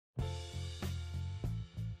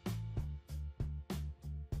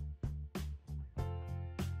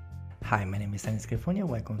Hi, my name is NTttcp and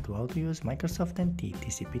welcome to how to use Microsoft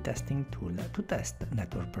NTttcp testing tool to test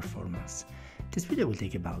network performance. This video will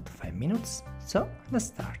take about 5 minutes, so let's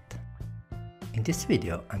start. In this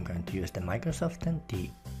video, I'm going to use the Microsoft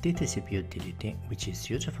NTttcp utility, which is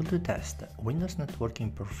useful to test Windows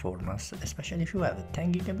networking performance, especially if you have a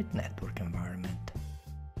 10 gigabit network environment.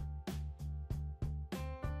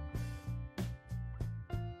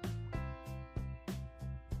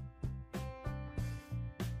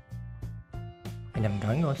 And I'm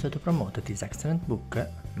going also to promote this excellent book,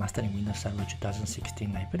 Mastering Windows Server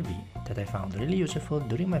 2016 Hyper-V, that I found really useful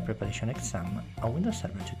during my preparation exam on Windows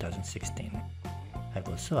Server 2016. I've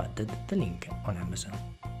also added the link on Amazon.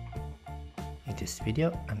 In this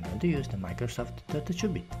video, I'm going to use the Microsoft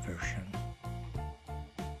 32-bit version.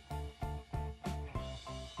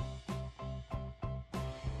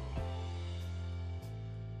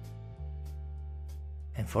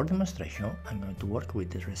 And for demonstration, I'm going to work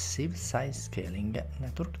with the received size scaling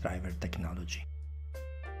network driver technology.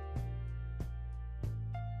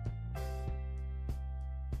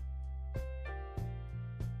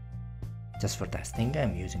 Just for testing,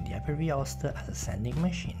 I'm using the Hyper-V host as a sending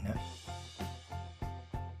machine,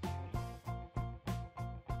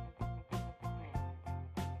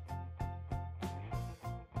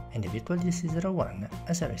 and the virtual DC01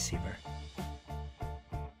 as a receiver.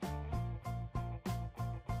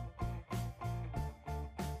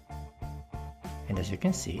 And as you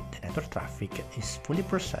can see, the network traffic is fully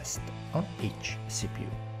processed on each CPU.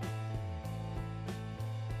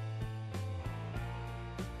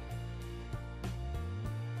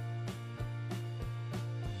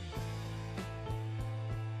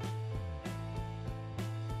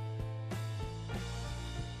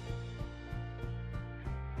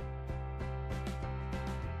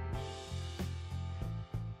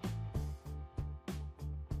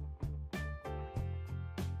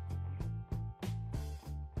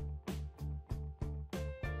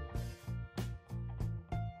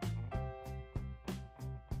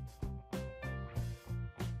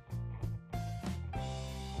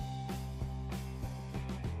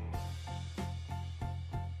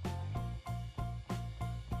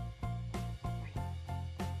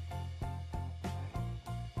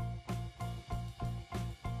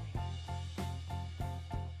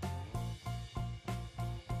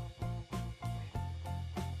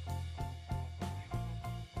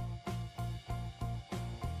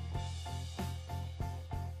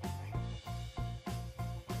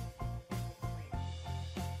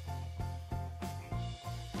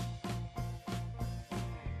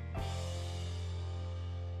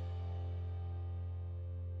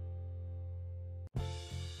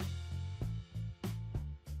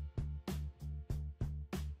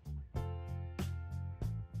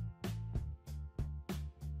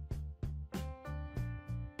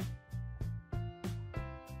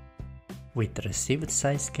 With received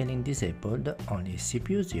size scaling disabled, only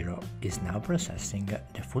CPU 0 is now processing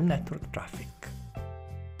the full network traffic.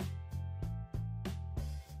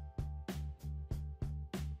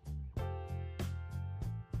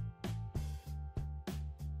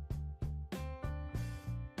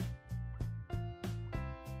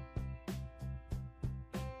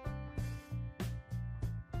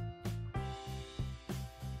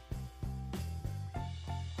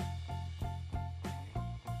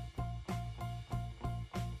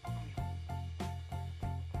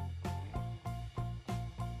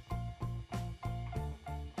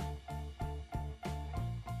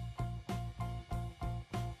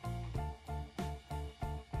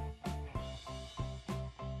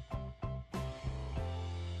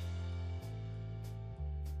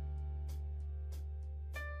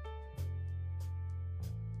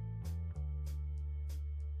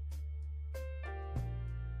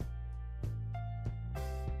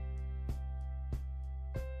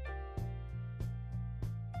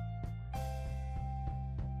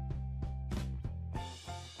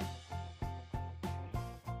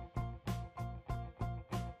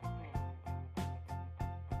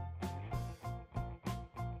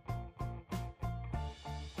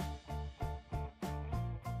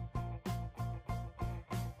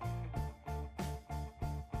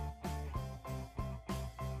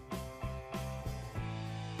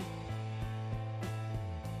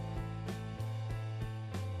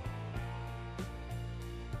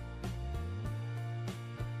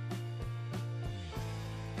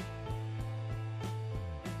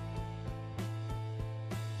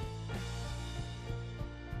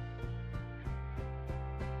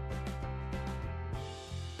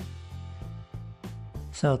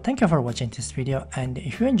 So thank you for watching this video, and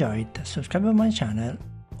if you enjoyed, subscribe to my channel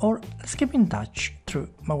or let's keep in touch through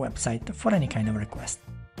my website for any kind of request.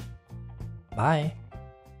 Bye!